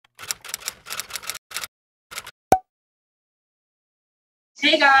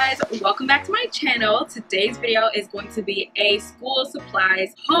Hey guys, welcome back to my channel. Today's video is going to be a school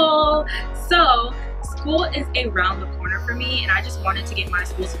supplies haul. So school is around the corner for me and I just wanted to get my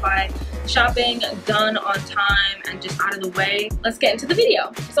school supply shopping done on time and just out of the way. Let's get into the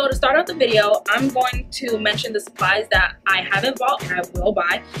video. So to start out the video, I'm going to mention the supplies that I haven't bought and I will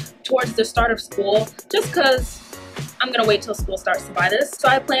buy towards the start of school, just because I'm gonna wait till school starts to buy this. So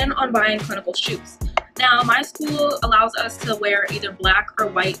I plan on buying clinical shoes. Now, my school allows us to wear either black or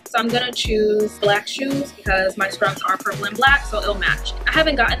white, so I'm gonna choose black shoes because my scrubs are purple and black, so it'll match. I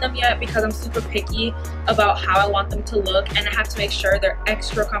haven't gotten them yet because I'm super picky about how I want them to look, and I have to make sure they're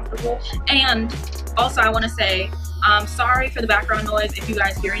extra comfortable. And also, I want to say, sorry for the background noise. If you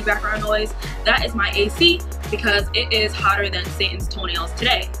guys hear any background noise, that is my AC because it is hotter than Satan's toenails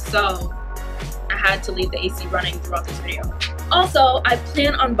today. So I had to leave the AC running throughout this video. Also, I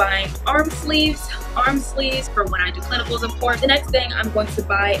plan on buying arm sleeves for when I do clinicals, of course. The next thing I'm going to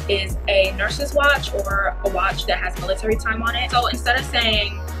buy is a nurse's watch or a watch that has military time on it. So instead of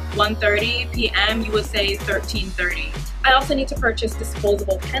saying 1:30 p.m., you would say 13:30. I also need to purchase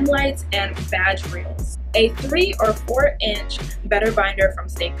disposable pen lights and badge reels. A 3 or 4 inch better binder from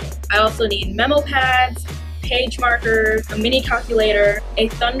Staples. I also need memo pads, page markers, a mini calculator, a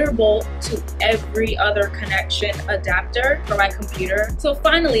Thunderbolt to every other connection adapter for my computer. So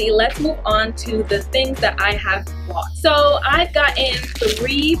finally, let's move on to the things that I have bought. So I've gotten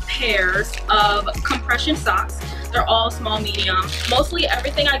 3 pairs of compression socks. They're all small, medium. Mostly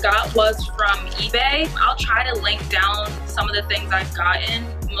everything I got was from eBay. I'll try to link down some of the things I've gotten.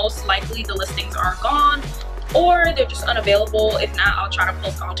 Most likely the listings are gone or they're just unavailable. If not, I'll try to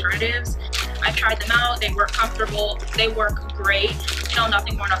post alternatives. I tried them out, they work comfortable, they work great, you know,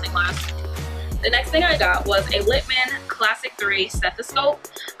 nothing more, nothing less. The next thing I got was a Littman Classic 3 Stethoscope.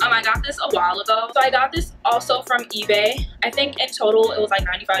 I got this a while ago. So I got this also from eBay. I think in total it was like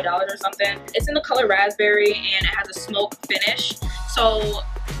 $95 or something. It's in the color raspberry and it has a smoke finish. So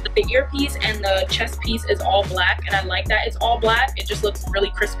the earpiece and the chest piece is all black and I like that it's all black. It just looks really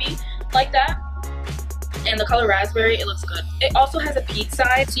crispy like that. And the color raspberry, it looks good. It also has a peach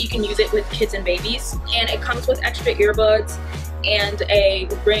side, so you can use it with kids and babies. And it comes with extra earbuds and a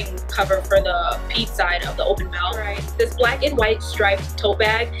ring cover for the peach side of the open bell. Right. This black and white striped tote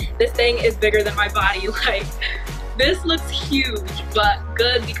bag, this thing is bigger than my body. Like, this looks huge, but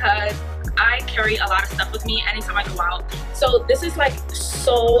good because I carry a lot of stuff with me anytime I go out. So this is like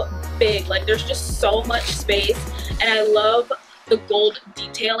so big, like there's just so much space, and I love the gold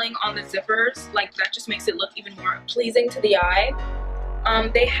detailing on the zippers. Like, that just makes it look even more pleasing to the eye.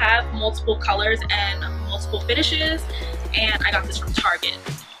 They have multiple colors and multiple finishes, and I got this from Target.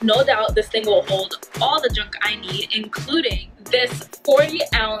 No doubt this thing will hold all the junk I need, including this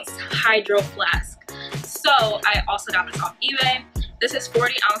 40-ounce hydro flask. So I also got this off eBay. This is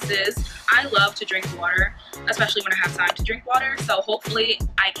 40 ounces. I love to drink water, especially when I have time to drink water. So hopefully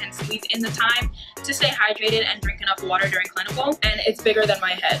I can squeeze in the time to stay hydrated and drink enough water during clinical. And it's bigger than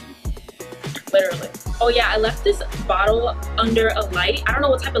my head, literally. Oh yeah, I left this bottle under a light. I don't know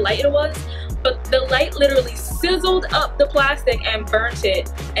what type of light it was, but the light literally sizzled up the plastic and burnt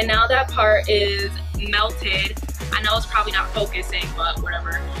it. And now that part is melted. I know it's probably not focusing, but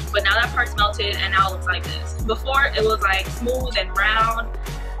whatever. But now that part's melted and now it looks like this. Before it was like smooth and round,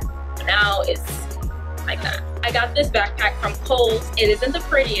 but now it's like that. I got this backpack from Kohl's. It isn't the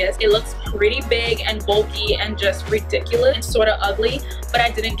prettiest. It looks pretty big and bulky and just ridiculous and sort of ugly, but I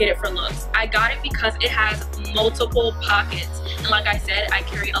didn't get it for looks. I got it because it has multiple pockets. And like I said, I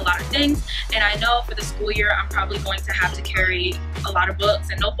carry a lot of things, and I know for the school year I'm probably going to have to carry a lot of books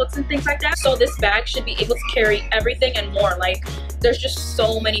and notebooks and things like that. So this bag should be able to carry everything and more. Like, there's just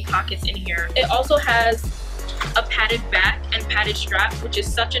so many pockets in here. It also has a padded back and padded straps, which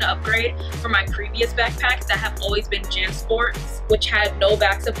is such an upgrade from my previous backpacks that have always been JanSports, which had no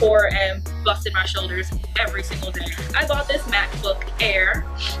back support and busted my shoulders every single day. I bought this MacBook Air.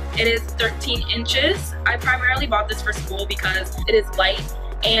 It is 13 inches. I primarily bought this for school because it is light,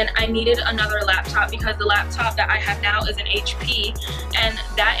 and I needed another laptop because the laptop that I have now is an HP, and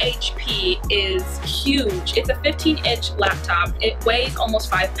that HP is huge. It's a 15-inch laptop. It weighs almost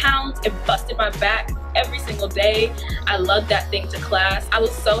 5 pounds. It busted my back every single day. I lugged that thing to class. I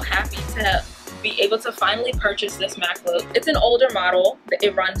was so happy to be able to finally purchase this MacBook. It's an older model, but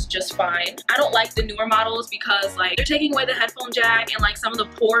it runs just fine. I don't like the newer models because like they're taking away the headphone jack and like some of the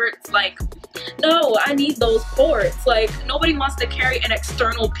ports. Like, no, I need those ports. Like, nobody wants to carry an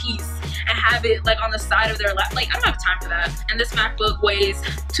external piece and have it like on the side of their lap. Like, I don't have time for that. And this MacBook weighs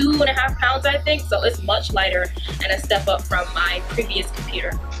 2.5 pounds, I think, so it's much lighter and a step up from my previous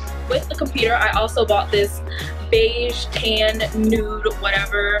computer. With the computer, I also bought this beige, tan, nude,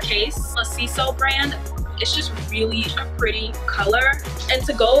 whatever case. Mosiso brand. It's just really a pretty color. And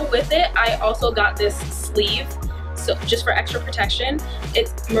to go with it, I also got this sleeve, so just for extra protection.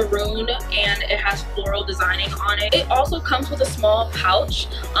 It's maroon and it has floral designing on it. It also comes with a small pouch.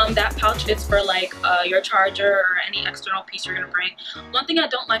 That pouch is for like your charger or any external piece you're gonna bring. One thing I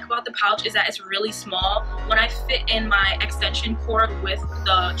don't like about the pouch is that it's really small. When I fit in my extension cord with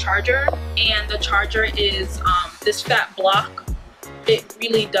the charger, and the charger is this fat block, it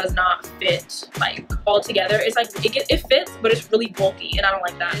really does not fit like all together. It's like it fits, but it's really bulky, and I don't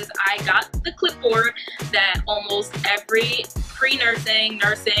like that. I got the clipboard that almost every pre-nursing,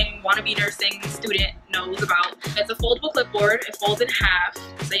 nursing, wannabe nursing student knows about. It's a foldable clipboard. It folds in half,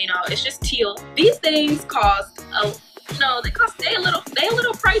 so you know it's just teal. These things cost they a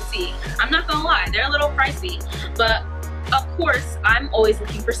little pricey. I'm not gonna lie, they're a little pricey, but of course I'm always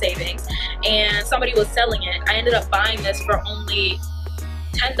looking for savings, and somebody was selling it. I ended up buying this for only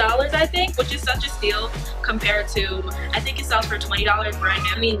 $10, I think, which is such a steal compared to, I think it sells for $20 brand new.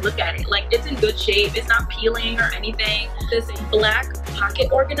 I mean, look at it, like it's in good shape, it's not peeling or anything. This black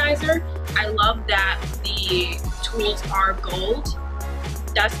pocket organizer, I love that the tools are gold.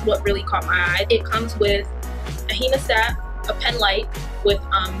 That's what really caught my eye. It comes with a hemostat, a pen light with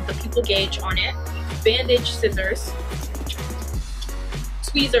the pupil gauge on it, bandage scissors,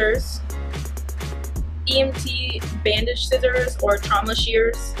 tweezers, EMT bandage scissors or trauma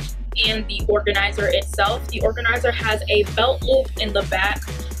shears, and the organizer itself. The organizer has a belt loop in the back,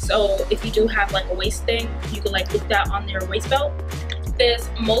 so if you do have like a waist thing, you can like loop that on your waist belt. This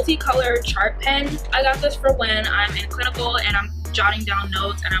multicolored chart pen, I got this for when I'm in clinical and I'm jotting down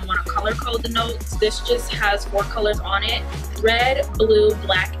notes and I want to color code the notes. This just has 4 colors on it: red, blue,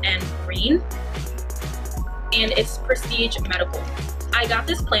 black, and green, and it's Prestige Medical. I got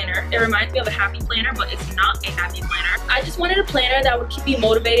this planner. It reminds me of a happy planner, but it's not a happy planner. I just wanted a planner that would keep me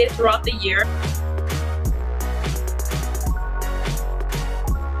motivated throughout the year.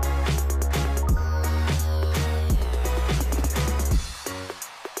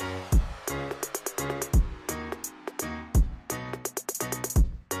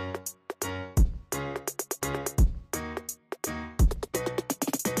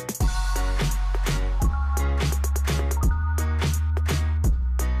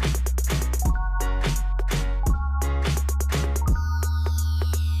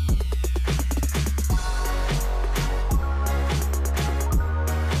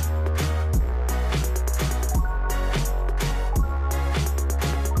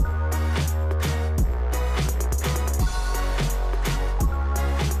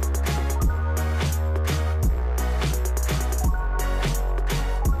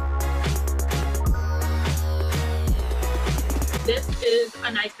 This is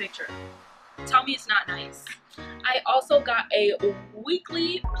a nice picture. Tell me it's not nice. I also got a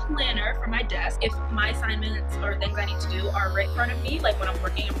weekly planner for my desk. If my assignments or things I need to do are right in front of me, like when I'm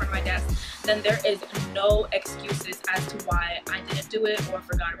working in front of my desk, then there is no excuses as to why I didn't do it or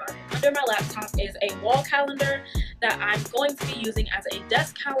forgot about it. Under my laptop is a wall calendar that I'm going to be using as a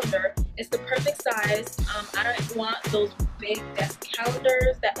desk calendar. It's the perfect size. I don't want those big desk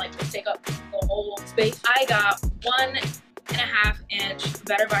calendars that like will take up the whole space. I got 1.5-inch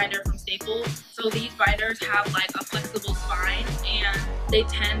better binder from Staples. So these binders have like a flexible spine and they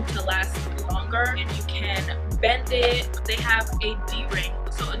tend to last longer, and you can bend it. They have a D-ring,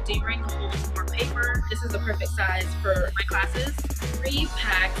 so a D-ring holds more paper. This is the perfect size for my classes. 3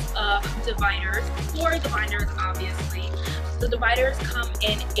 packs of dividers, 4 dividers obviously. The dividers come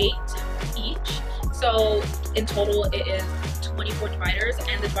in 8 each, so in total it is 24 dividers,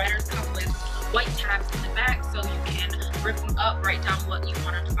 and the dividers come with white tabs in the back so you can rip them up, write down what you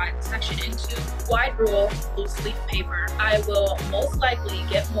want to divide the section into. Wide rule, loose leaf paper. I will most likely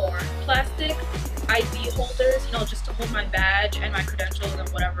get more plastic ID holders, you know, just to hold my badge and my credentials and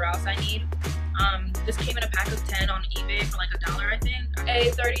whatever else I need. This came in a pack of 10 on eBay for like $1, I think.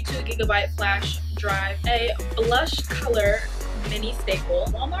 A 32GB flash drive, a blush color mini staple.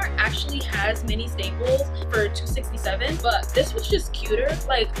 Walmart actually has mini staples for $2.67, but this was just cuter.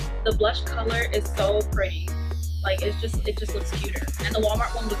 Like the blush color is so pretty. Like it just looks cuter. And the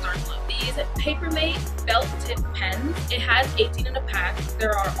Walmart one was dark blue. These Papermate felt tip pens. It has 18 in a pack.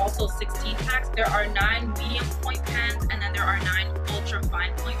 There are also 16 packs. There are 9 medium point pens, and then there are 9 ultra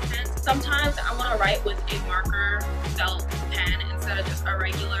fine point pens. Sometimes I want to write with a marker felt pen instead of just a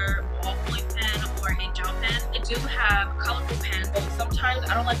regular ballpoint pen or a gel pen. I do have colorful pens, but sometimes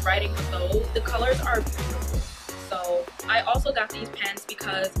I don't like writing with those. The colors are beautiful, so I also got these pens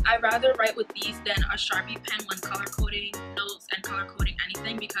because I rather write with these than a Sharpie pen when color coding notes and color coding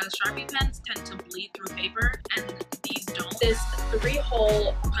anything, because Sharpie pens tend to bleed through paper and these don't. This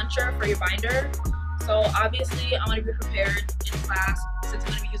 3-hole puncher for your binder. So obviously I want to be prepared in class since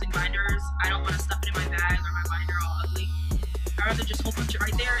I'm going to be using binders. I don't want to stuff it in my bag or my binder all ugly. I'd rather just hole punch it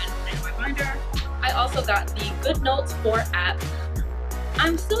right there and put it in my binder. I also got the Good Notes 4 app.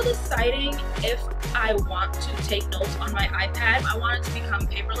 I'm still deciding if I want to take notes on my iPad. I want it to become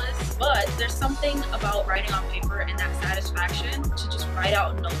paperless, but there's something about writing on paper and that satisfaction to just write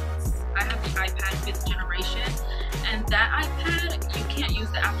out notes. I have the iPad 5th generation, and that iPad, you can't use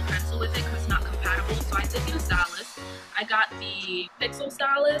the Apple Pencil with it because it's not compatible, so I did get a stylus. I got the Pixel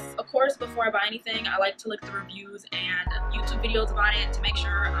stylus. Of course, before I buy anything, I like to look at the reviews and YouTube videos about it to make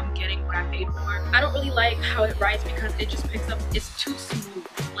sure I'm getting what I paid for. I don't really like how it writes because it just picks up, it's too smooth.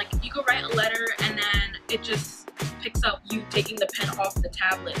 Like, you could write a letter and then it just picks up you taking the pen off the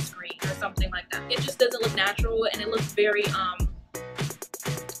tablet screen or something like that. It just doesn't look natural and it looks very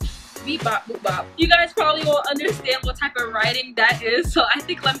beep bop boop bop. You guys probably won't understand what type of writing that is, so I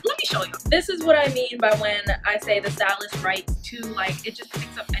think let me show you. This is what I mean by when I say the stylus writes too, like it just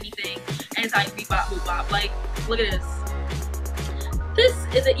picks up anything and it's like beep bop boop bop. Like, look at this. This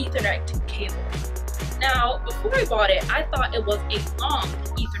is an Ethernet cable. Now, before I bought it, I thought it was a long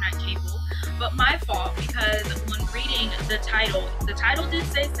Ethernet cable, but my fault, because when reading the title did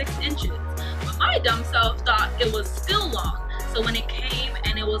say 6 inches, but my dumb self thought it was still long. So when it came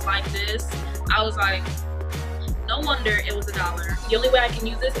and it was like this, I was like, no wonder it was $1. The only way I can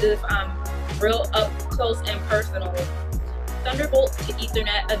use this is if I'm real up close and personal. Thunderbolt to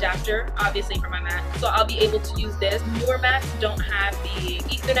Ethernet adapter, obviously for my Mac. So I'll be able to use this. Newer Macs don't have the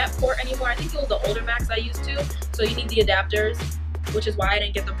Ethernet port anymore. I think it was the older Macs I used to. So you need the adapters, which is why I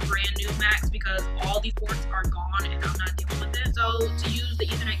didn't get the brand new Macs, because all these ports are gone and I'm not dealing with it. So to use the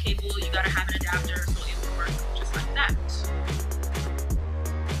Ethernet cable, you gotta have an adapter so it will work just like that.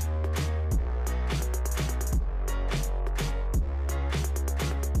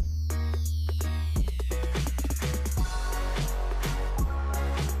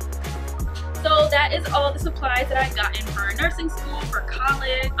 So that is all the supplies that I got in for nursing school, for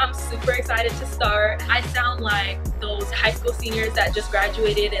college. I'm super excited to start. I sound like those high school seniors that just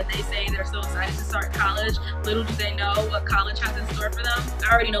graduated and they say they're so excited to start college. Little do they know what college has in store for them.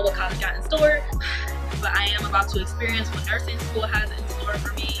 I already know what college got in store, but I am about to experience what nursing school has in store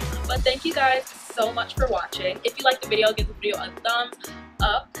for me. But thank you guys so much for watching. If you liked the video, give the video a thumbs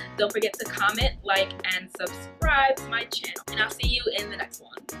up. Don't forget to comment, like, and subscribe to my channel. And I'll see you in the next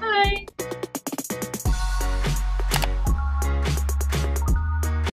one. Bye!